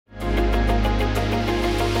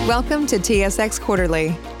Welcome to TSX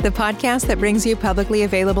Quarterly, the podcast that brings you publicly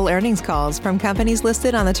available earnings calls from companies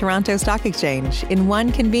listed on the Toronto Stock Exchange in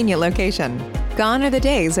one convenient location. Gone are the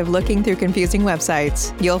days of looking through confusing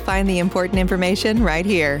websites. You'll find the important information right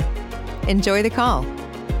here. Enjoy the call.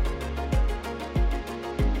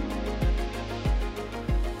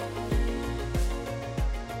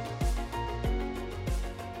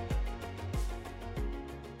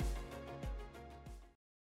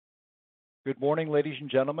 Good morning, ladies and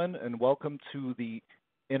gentlemen, and welcome to the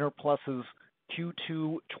Enerplus's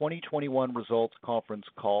Q2 2021 results conference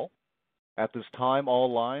call. At this time,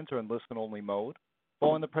 all lines are in listen-only mode.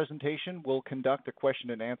 Following the presentation, we'll conduct a question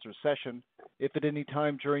and answer session. If at any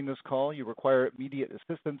time during this call you require immediate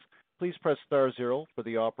assistance, please press star zero for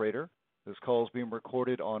the operator. This call is being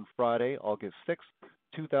recorded on Friday, August 6,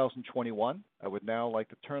 2021. I would now like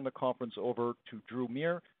to turn the conference over to Drew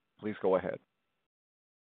Muir. Please go ahead.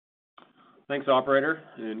 Thanks, operator,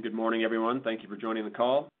 and good morning, everyone. Thank you for joining the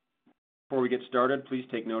call. Before we get started, please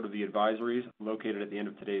take note of the advisories located at the end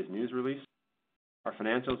of today's news release. Our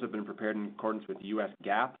financials have been prepared in accordance with U.S.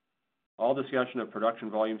 GAAP. All discussion of production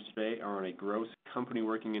volumes today are on a gross company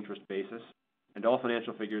working interest basis, and all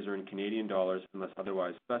financial figures are in Canadian dollars unless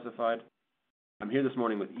otherwise specified. I'm here this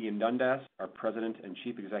morning with Ian Dundas, our President and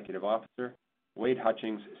Chief Executive Officer, Wade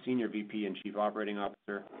Hutchings, Senior VP and Chief Operating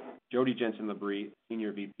Officer, Jody Jensen-Labrie,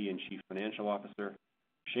 Senior VP and Chief Financial Officer,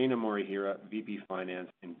 Shayna Morihira, VP Finance,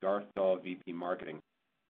 and Garth Dahl, VP Marketing.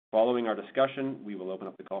 Following our discussion, we will open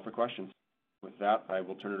up the call for questions. With that, I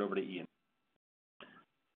will turn it over to Ian.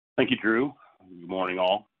 Thank you, Drew. Good morning,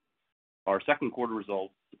 all. Our second quarter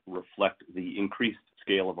results reflect the increased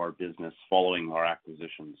scale of our business following our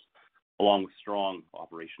acquisitions, along with strong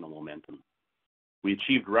operational momentum. We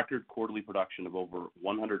achieved record quarterly production of over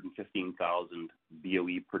 115,000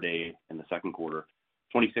 BOE per day in the second quarter,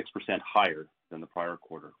 26% higher than the prior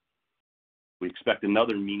quarter. We expect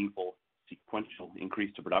another meaningful sequential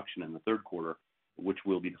increase to production in the third quarter, which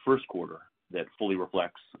will be the first quarter that fully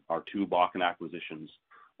reflects our two Bakken acquisitions,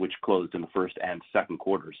 which closed in the first and second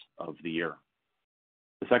quarters of the year.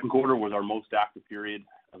 The second quarter was our most active period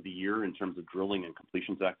of the year in terms of drilling and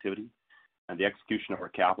completions activity, and the execution of our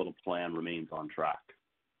capital plan remains on track.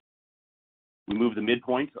 We moved the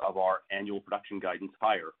midpoint of our annual production guidance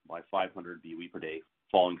higher by 500 BOE per day,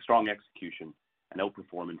 following strong execution and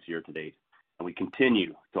outperformance year to date, and we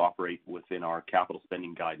continue to operate within our capital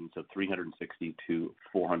spending guidance of $360 to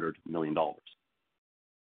 $400 million.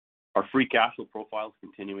 Our free cash flow profile is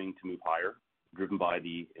continuing to move higher, driven by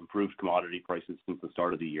the improved commodity prices since the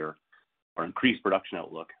start of the year, our increased production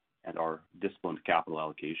outlook, and our disciplined capital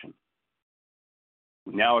allocation.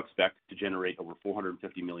 We now expect to generate over $450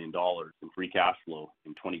 million in free cash flow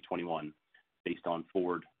in 2021 based on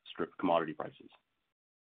forward strip commodity prices.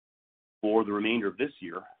 For the remainder of this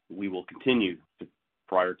year, we will continue to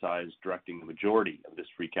prioritize directing the majority of this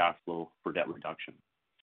free cash flow for debt reduction.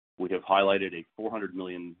 We have highlighted a $400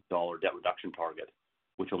 million debt reduction target,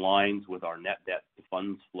 which aligns with our net debt to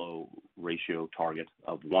funds flow ratio target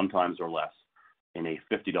of 1 times or less in a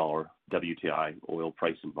 $50 WTI oil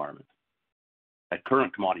price environment. At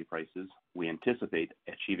current commodity prices, we anticipate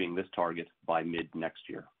achieving this target by mid-next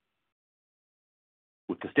year.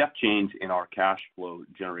 With the step change in our cash flow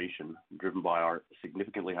generation driven by our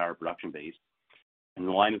significantly higher production base and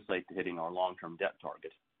the line of sight to hitting our long-term debt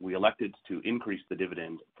target, we elected to increase the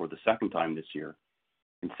dividend for the second time this year,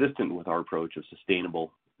 consistent with our approach of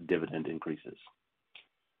sustainable dividend increases.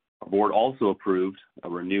 Our board also approved a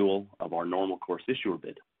renewal of our normal course issuer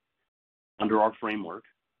bid. Under our framework,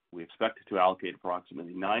 we expect to allocate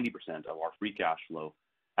approximately 90% of our free cash flow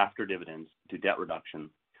after dividends to debt reduction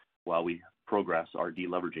while we progress our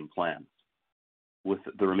deleveraging plans. With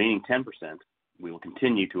the remaining 10%, we will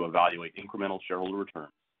continue to evaluate incremental shareholder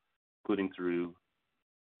returns, including through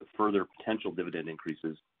further potential dividend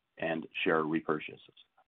increases and share repurchases.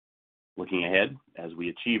 Looking ahead, as we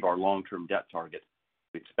achieve our long-term debt target,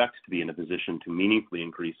 we expect to be in a position to meaningfully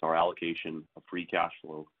increase our allocation of free cash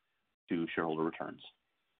flow to shareholder returns.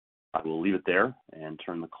 I will leave it there and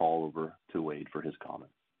turn the call over to Wade for his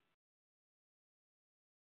comments.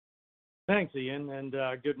 Thanks, Ian, and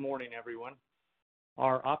good morning, everyone.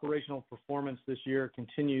 Our operational performance this year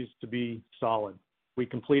continues to be solid. We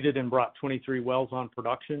completed and brought 23 wells on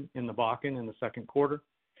production in the Bakken in the second quarter,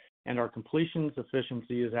 and our completions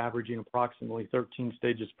efficiency is averaging approximately 13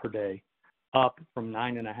 stages per day, up from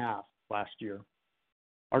 9.5 last year.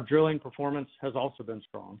 Our drilling performance has also been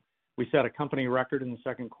strong. We set a company record in the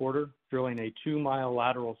second quarter, drilling a 2-mile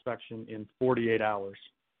lateral section in 48 hours.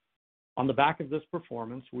 On the back of this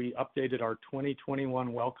performance, we updated our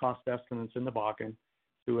 2021 well cost estimates in the Bakken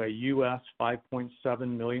to a US $5.7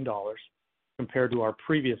 million compared to our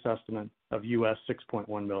previous estimate of US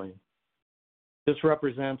 $6.1 million. This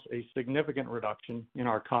represents a significant reduction in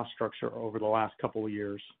our cost structure over the last couple of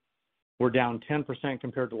years. We're down 10%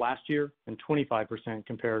 compared to last year and 25%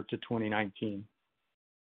 compared to 2019.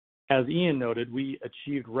 As Ian noted, we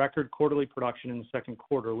achieved record quarterly production in the second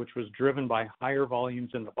quarter, which was driven by higher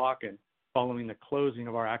volumes in the Bakken following the closing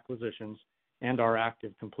of our acquisitions and our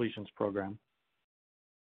active completions program.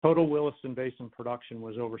 Total Williston Basin production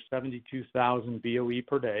was over 72,000 BOE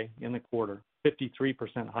per day in the quarter,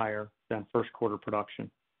 53% higher than first quarter production.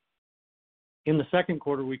 In the second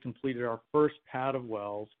quarter, we completed our first pad of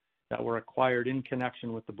wells that were acquired in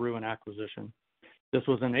connection with the Bruin acquisition. This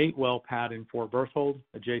was an 8-well pad in Fort Berthold,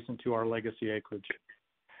 adjacent to our legacy acreage.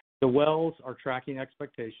 The wells are tracking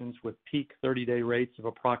expectations with peak 30-day rates of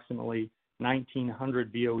approximately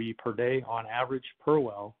 1,900 BOE per day on average per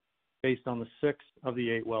well, based on the 6 of the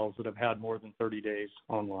 8 wells that have had more than 30 days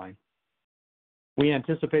online. We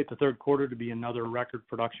anticipate the third quarter to be another record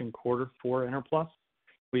production quarter for Enerplus.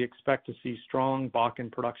 We expect to see strong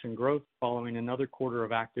Bakken production growth following another quarter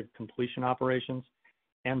of active completion operations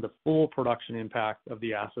and the full production impact of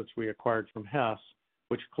the assets we acquired from Hess,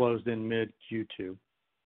 which closed in mid-Q2.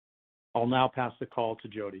 I'll now pass the call to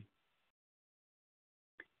Jody.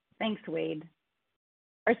 Thanks, Wade.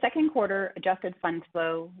 Our second quarter adjusted funds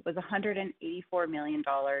flow was $184 million,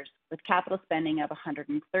 with capital spending of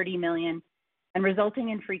 $130 million and resulting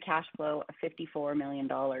in free cash flow of $54 million.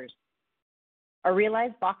 Our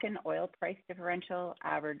realized Bakken oil price differential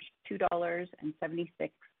averaged $2.76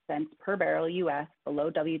 per barrel US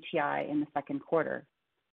below WTI in the second quarter.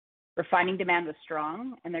 Refining demand was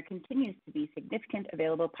strong, and there continues to be significant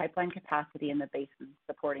available pipeline capacity in the basin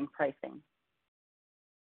supporting pricing.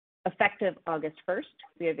 Effective August 1st,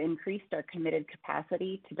 we have increased our committed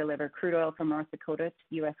capacity to deliver crude oil from North Dakota to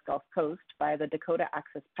the U.S. Gulf Coast via the Dakota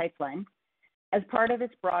Access Pipeline as part of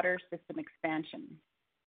its broader system expansion.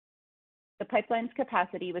 The pipeline's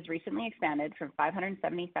capacity was recently expanded from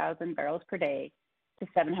 570,000 barrels per day to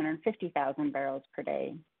 750,000 barrels per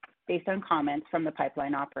day, based on comments from the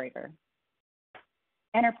pipeline operator.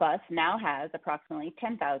 Enerplus now has approximately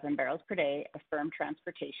 10,000 barrels per day of firm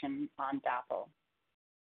transportation on DAPL.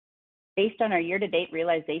 Based on our year-to-date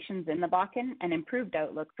realizations in the Bakken and improved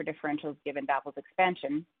outlook for differentials given DAPL's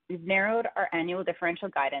expansion, we've narrowed our annual differential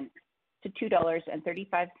guidance to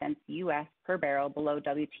 $2.35 US per barrel below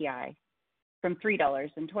WTI from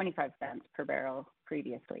 $3.25 per barrel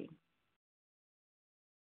previously.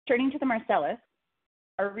 Turning to the Marcellus,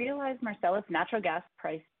 our realized Marcellus natural gas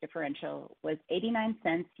price differential was 89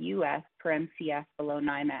 cents US per MCF below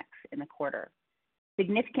NYMEX in the quarter,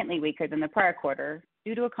 significantly weaker than the prior quarter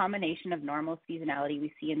due to a combination of normal seasonality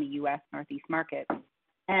we see in the U.S. Northeast market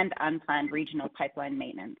and unplanned regional pipeline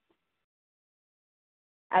maintenance.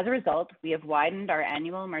 As a result, we have widened our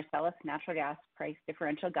annual Marcellus natural gas price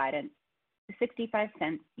differential guidance to 65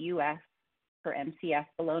 cents US per MCF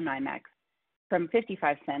below NYMEX from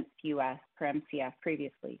 55 cents US per MCF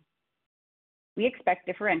previously. We expect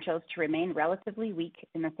differentials to remain relatively weak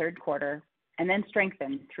in the third quarter and then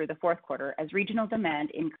strengthen through the fourth quarter as regional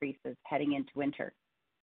demand increases heading into winter.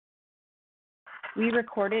 We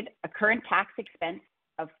recorded a current tax expense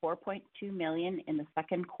of $4.2 million in the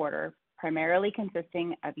second quarter, primarily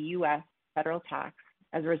consisting of U.S. federal tax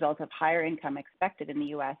as a result of higher income expected in the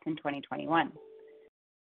U.S. in 2021.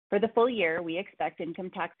 For the full year, we expect income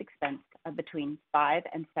tax expense of between $5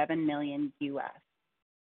 and $7 million U.S.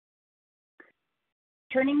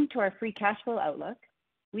 Turning to our free cash flow outlook,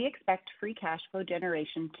 we expect free cash flow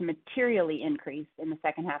generation to materially increase in the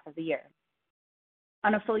second half of the year.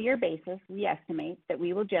 On a full year basis, we estimate that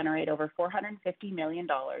we will generate over $450 million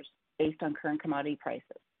based on current commodity prices.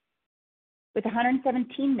 With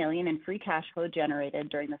 $117 million in free cash flow generated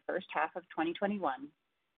during the first half of 2021,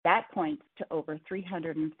 that points to over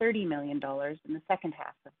 $330 million in the second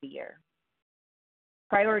half of the year.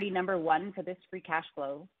 Priority number one for this free cash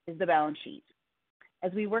flow is the balance sheet,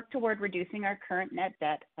 as we work toward reducing our current net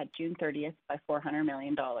debt at June 30th by $400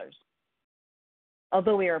 million.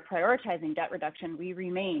 Although we are prioritizing debt reduction, we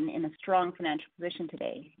remain in a strong financial position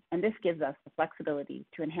today, and this gives us the flexibility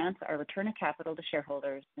to enhance our return of capital to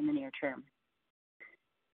shareholders in the near term.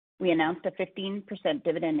 We announced a 15%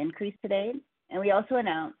 dividend increase today, and we also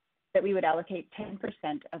announced that we would allocate 10%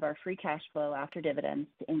 of our free cash flow after dividends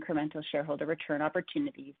to incremental shareholder return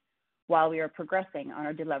opportunities while we are progressing on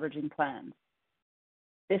our deleveraging plans.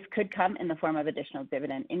 This could come in the form of additional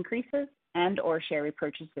dividend increases and or share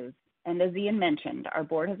repurchases. And as Ian mentioned, our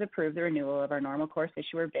board has approved the renewal of our normal course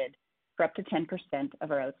issuer bid for up to 10%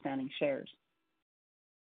 of our outstanding shares.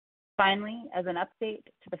 Finally, as an update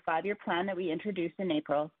to the 5-year plan that we introduced in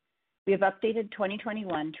April, we have updated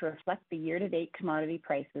 2021 to reflect the year-to-date commodity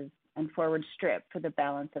prices and forward strip for the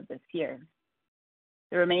balance of this year.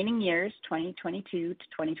 The remaining years, 2022 to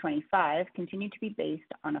 2025, continue to be based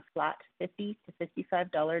on a flat $50 to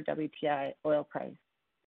 $55 WTI oil price.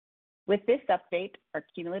 With this update, our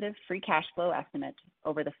cumulative free cash flow estimate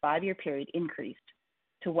over the 5-year period increased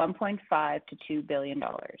to $1.5 to $2 billion.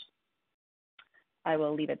 I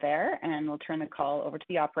will leave it there, and we'll turn the call over to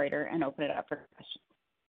the operator and open it up for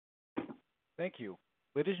questions. Thank you.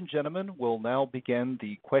 Ladies and gentlemen, we'll now begin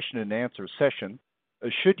the question and answer session.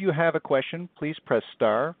 Should you have a question, please press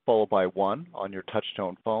star followed by 1 on your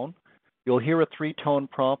touch-tone phone. You'll hear a 3-tone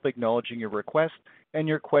prompt acknowledging your request, and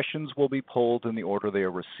your questions will be polled in the order they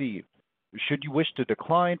are received. Should you wish to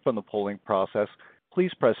decline from the polling process,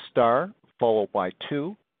 please press star followed by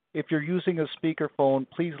 2. If you're using a speakerphone,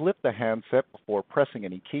 please lift the handset before pressing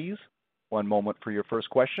any keys. One moment for your first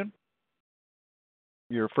question.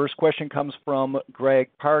 Your first question comes from Greg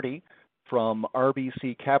Pardy from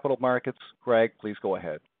RBC Capital Markets. Greg, please go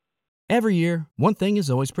ahead. Every year, one thing is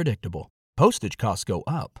always predictable. Postage costs go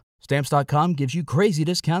up. Stamps.com gives you crazy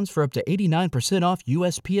discounts for up to 89% off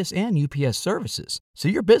USPS and UPS services, so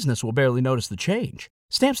your business will barely notice the change.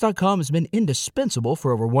 Stamps.com has been indispensable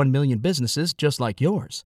for over 1 million businesses just like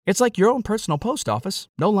yours. It's like your own personal post office.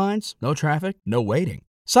 No lines, no traffic, no waiting.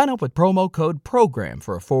 Sign up with promo code PROGRAM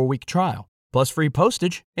for a 4-week trial, plus free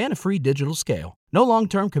postage and a free digital scale. No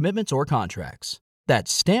long-term commitments or contracts.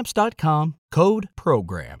 That's Stamps.com, code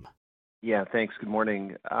PROGRAM. Yeah, thanks. Good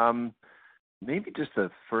morning. Maybe just the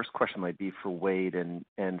first question might be for Wade, and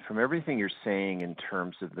from everything you're saying in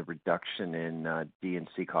terms of the reduction in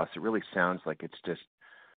D&C costs, it really sounds like it's just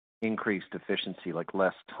increased efficiency, like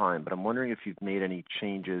less time. But I'm wondering if you've made any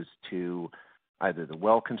changes to either the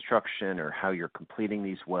well construction or how you're completing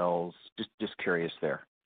these wells. Just curious there.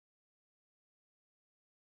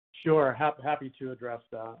 Sure, happy to address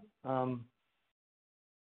that.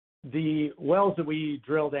 The wells that we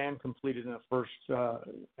drilled and completed in the first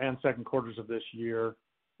and second quarters of this year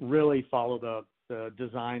really follow the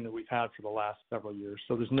design that we've had for the last several years.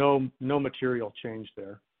 So there's no material change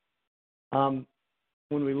there.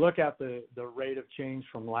 When we look at the rate of change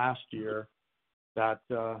from last year, that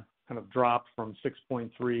kind of dropped from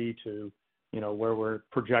 6.3 to where we're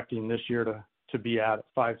projecting this year to be at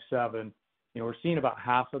 5.7. We're seeing about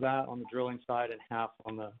half of that on the drilling side and half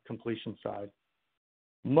on the completion side.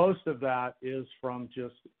 Most of that is from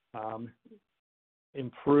just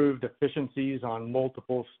improved efficiencies on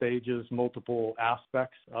multiple stages, multiple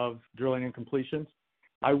aspects of drilling and completions.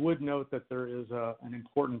 I would note that there is an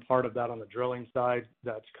important part of that on the drilling side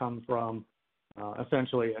that's come from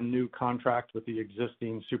essentially a new contract with the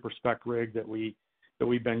existing super spec rig that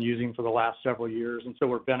we've been using for the last several years, and so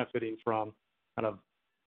we're benefiting from kind of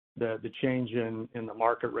the change in the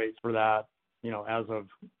market rate for that, as of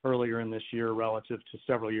earlier in this year relative to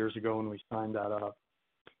several years ago when we signed that up.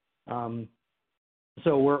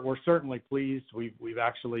 So we're certainly pleased. We've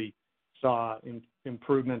actually saw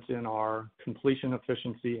improvements in our completion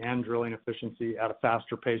efficiency and drilling efficiency at a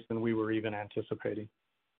faster pace than we were even anticipating.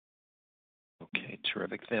 Okay,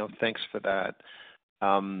 terrific. Thanks for that.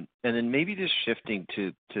 And then maybe just shifting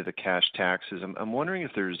to the cash taxes, I'm wondering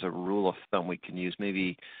if there's a rule of thumb we can use.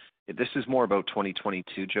 Maybe this is more about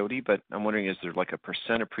 2022, Jody, but I'm wondering, is there like a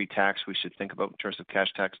percent of pre-tax we should think about in terms of cash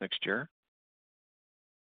tax next year?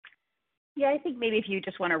 Yeah, I think maybe if you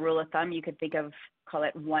just want a rule of thumb, you could think of, call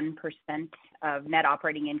it 1% of net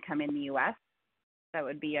operating income in the U.S. That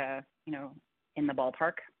would be in the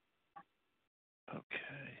ballpark.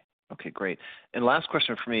 Okay, great. And last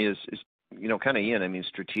question for me is kind of Ian. I mean,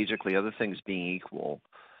 strategically, other things being equal,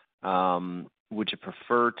 would you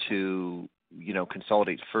prefer to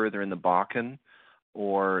consolidate further in the Bakken,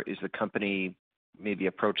 or is the company maybe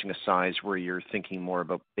approaching a size where you're thinking more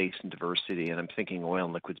about basin diversity? And I'm thinking oil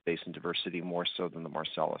and liquids basin diversity more so than the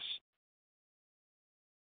Marcellus.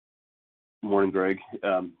 Morning, Greg.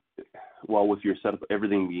 Well, with your setup,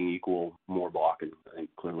 everything being equal, more Bakken, I think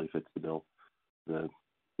clearly fits the bill.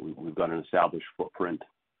 We've got an established footprint.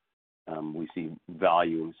 We see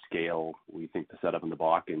value and scale. We think the setup in the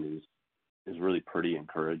Bakken is really pretty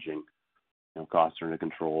encouraging. Costs are under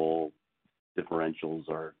control, differentials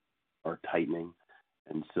are tightening,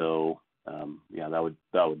 and so that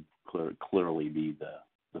would clearly be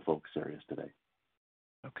the focus areas today.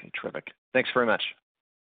 Okay, terrific. Thanks very much.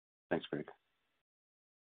 Thanks, Greg.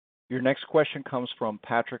 Your next question comes from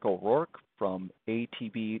Patrick O'Rourke from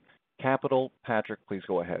ATB Capital. Patrick, please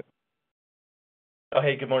go ahead. Oh,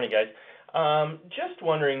 hey, good morning, guys. Just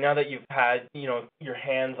wondering, now that you've had, your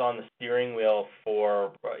hands on the steering wheel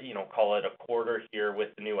for, call it a quarter here with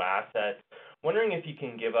the new assets, wondering if you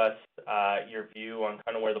can give us your view on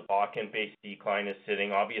kind of where the Bakken base decline is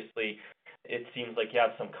sitting. Obviously, it seems like you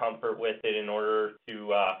have some comfort with it in order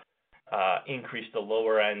to increase the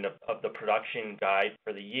lower end of the production guide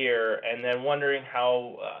for the year. And then wondering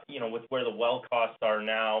how, with where the well costs are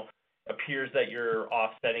now, appears that you're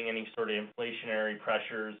offsetting any sort of inflationary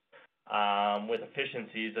pressures with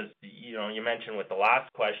efficiencies, as you mentioned with the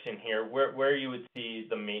last question here, where you would see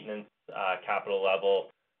the maintenance capital level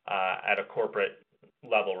at a corporate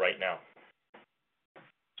level right now.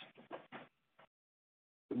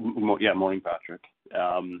 Yeah, morning, Patrick.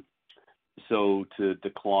 So to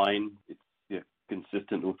decline, it's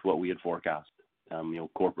consistent with what we had forecast.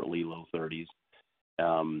 Corporately low 30s.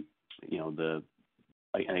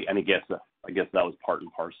 I guess that was part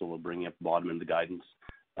and parcel of bringing up the bottom end of the guidance.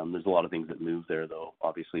 There's a lot of things that move there, though,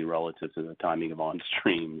 obviously relative to the timing of on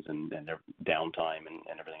streams and downtime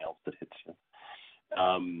and everything else that hits you.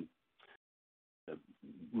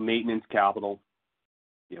 Maintenance capital,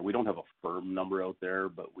 we don't have a firm number out there,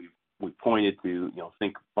 but we've pointed to,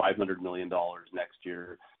 think $500 million next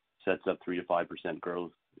year sets up 3 to 5%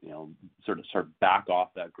 growth. Sort of back off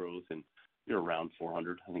that growth, and you're around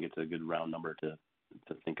 400. I think it's a good round number to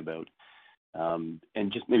think about.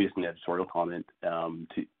 And just maybe an editorial comment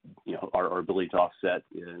to our ability to offset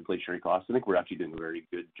inflationary costs. I think we're actually doing a very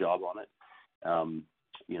good job on it.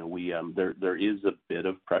 There is a bit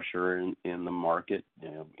of pressure in the market,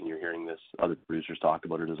 and you're hearing this, other producers talk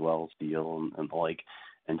about it as well, steel and the like.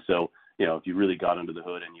 And so, if you really got under the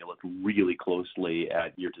hood and you look really closely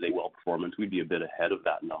at year-to-date well performance, we'd be a bit ahead of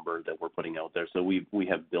that number that we're putting out there. So we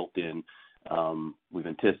have built in, we've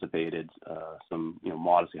anticipated some,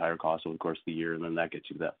 modestly higher costs over the course of the year, and then that gets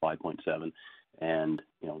you to that 5.7. And,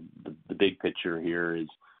 the big picture here is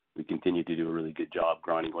we continue to do a really good job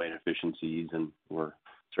grinding away at efficiencies, and we're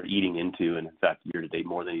sort of eating into, and in fact, year-to-date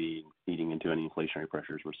more than eating into any inflationary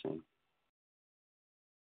pressures we're seeing.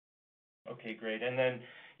 Okay, great. And then,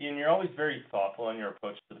 Ian, you're always very thoughtful in your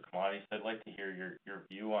approach to the commodities. I'd like to hear your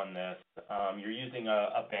view on this. You're using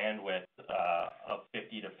a bandwidth of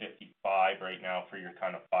 50 to 55 right now for your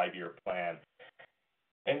kind of 5-year plan.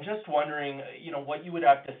 And just wondering, what you would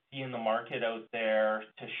have to see in the market out there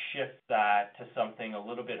to shift that to something a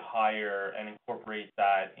little bit higher and incorporate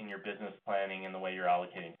that in your business planning and the way you're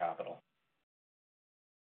allocating capital.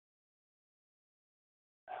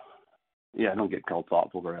 Yeah, I don't get called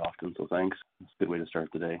thoughtful very often, so thanks. It's a good way to start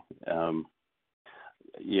the day. I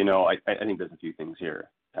think there's a few things here.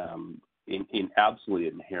 In absolutely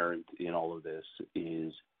inherent in all of this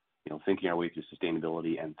is, thinking our way through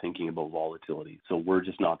sustainability and thinking about volatility. So we're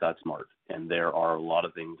just not that smart, and there are a lot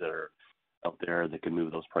of things that are out there that can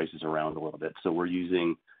move those prices around a little bit. So we're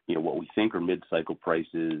using, what we think are mid-cycle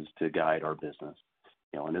prices to guide our business.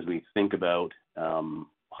 And as we think about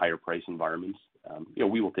higher price environments,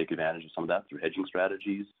 we will take advantage of some of that through hedging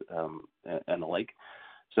strategies and the like.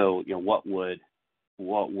 So, what would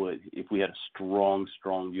if we had a strong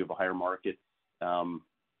view of a higher market,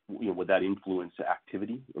 would that influence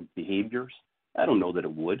activity or behaviors? I don't know that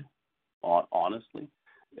it would, honestly.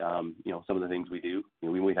 Some of the things we do,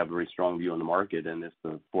 we might have a very strong view on the market, and if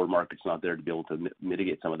the forward market's not there to be able to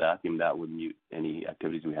mitigate some of that, that would mute any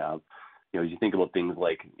activities we have. As you think about things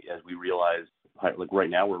like, as we realize, like right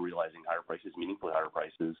now we're realizing higher prices, meaningfully higher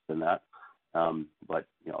prices than that. But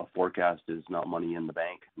a forecast is not money in the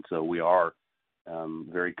bank, and so we are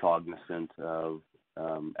very cognizant of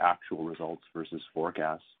actual results versus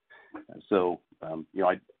forecasts. So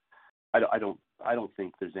I don't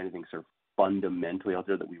think there's anything sort of fundamentally out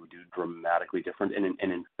there that we would do dramatically different. And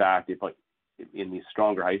in fact, if in these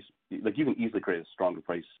stronger heights, like you can easily create a stronger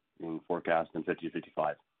price in forecast than 50 to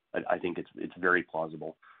 55. I think it's very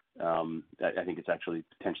plausible. I think it's actually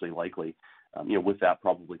potentially likely. With that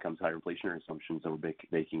probably comes higher inflationary assumptions that we're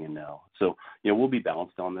baking in now. So, we'll be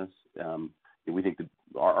balanced on this. We think that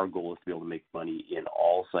our goal is to be able to make money in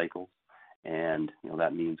all cycles. And,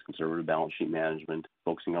 that means conservative balance sheet management,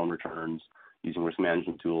 focusing on returns, using risk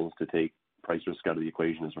management tools to take price risk out of the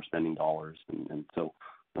equation as we're spending dollars. And so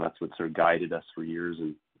that's what sort of guided us for years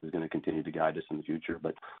and is going to continue to guide us in the future.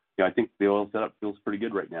 But, I think the oil setup feels pretty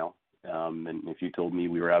good right now. And if you told me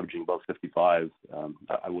we were averaging above 55,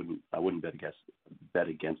 I wouldn't bet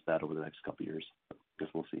against that over the next couple of years. I guess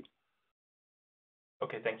we'll see.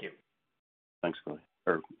 Okay, thank you. Thanks, Chloe.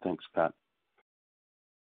 Thanks, Pat.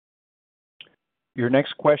 Your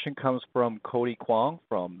next question comes from Cody Kwong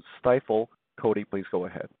from Stifel. Cody, please go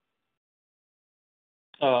ahead.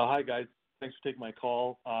 Hi, guys. Thanks for taking my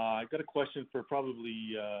call. I've got a question for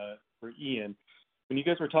Ian. When you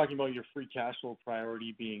guys were talking about your free cash flow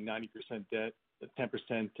priority being 90% debt,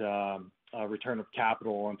 10% return of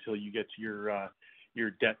capital until you get to your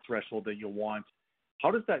debt threshold that you want, how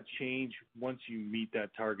does that change once you meet that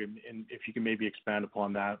target? And if you can maybe expand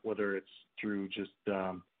upon that, whether it's through just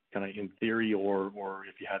kind of in theory or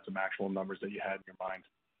if you had some actual numbers that you had in your mind.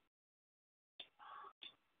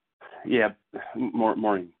 Yeah,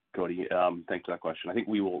 morning, Cody. Thanks for that question. I think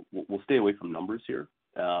we'll stay away from numbers here.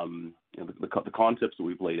 The concepts that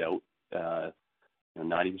we've laid out,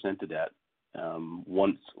 90% to debt.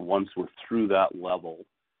 Once we're through that level,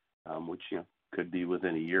 which could be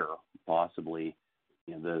within a year, possibly,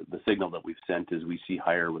 the signal that we've sent is we see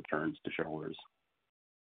higher returns to shareholders.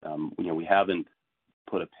 We haven't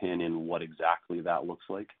put a pin in what exactly that looks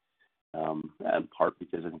like, in part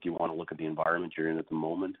because I think you want to look at the environment you're in at the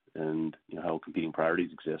moment and how competing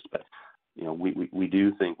priorities exist. But we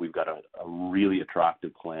do think we've got a really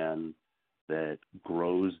attractive plan that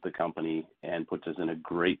grows the company and puts us in a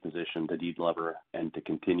great position to de-lever and to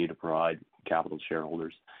continue to provide capital to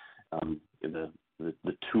shareholders. The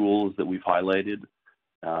tools that we've highlighted,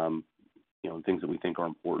 things that we think are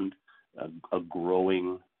important, a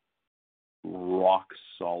growing, rock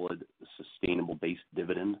solid, sustainable base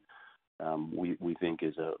dividend, we think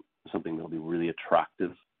is something that will be really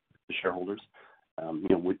attractive to shareholders.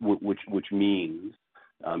 Which means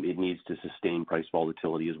it needs to sustain price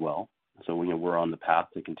volatility as well. So we're on the path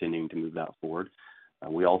to continuing to move that forward.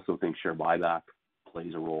 We also think share buyback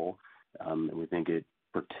plays a role, and we think it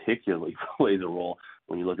particularly plays a role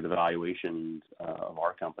when you look at the valuations of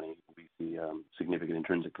our company. We see significant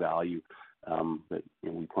intrinsic value that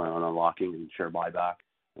we plan on unlocking, and share buyback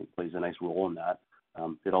plays a nice role in that.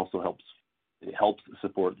 It also helps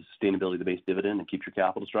support the sustainability of the base dividend and keeps your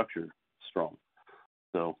capital structure strong.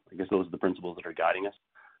 So I guess those are the principles that are guiding us.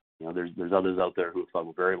 There's others out there who have thought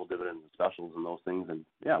of variable dividends and specials and those things, and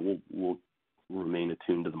we'll remain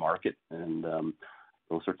attuned to the market and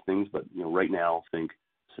those sorts of things. But right now, I think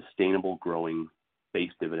sustainable, growing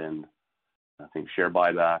base dividend. I think share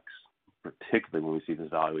buybacks, particularly when we see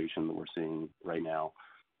this valuation that we're seeing right now,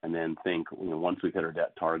 and then think once we've hit our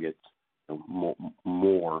debt targets,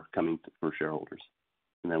 more coming for shareholders.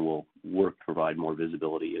 And then we'll work to provide more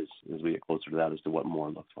visibility as we get closer to that as to what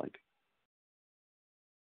more looks like.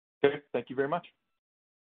 Okay, thank you very much.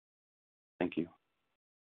 Thank you.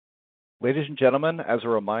 Ladies and gentlemen, as a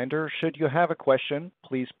reminder, should you have a question,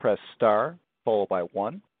 please press star followed by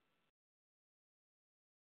 1.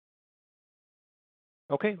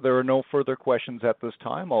 Okay, there are no further questions at this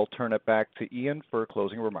time. I'll turn it back to Ian for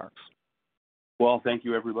closing remarks. Well, thank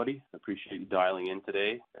you, everybody. I appreciate you dialing in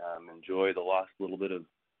today. Enjoy the last little bit of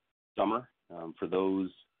summer. For those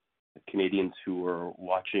Canadians who are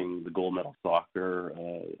watching the gold medal soccer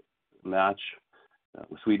match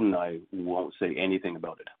with Sweden, I won't say anything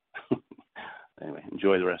about it. Anyway,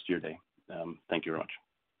 enjoy the rest of your day. Thank you very much.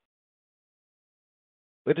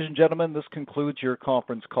 Ladies and gentlemen, this concludes your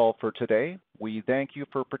conference call for today. We thank you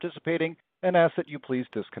for participating and ask that you please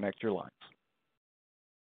disconnect your lines.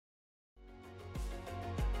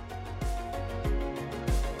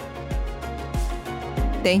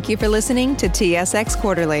 Thank you for listening to TSX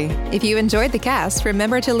Quarterly. If you enjoyed the cast,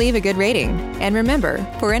 remember to leave a good rating. And remember,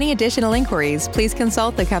 for any additional inquiries, please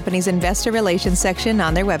consult the company's investor relations section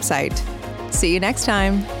on their website. See you next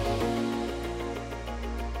time.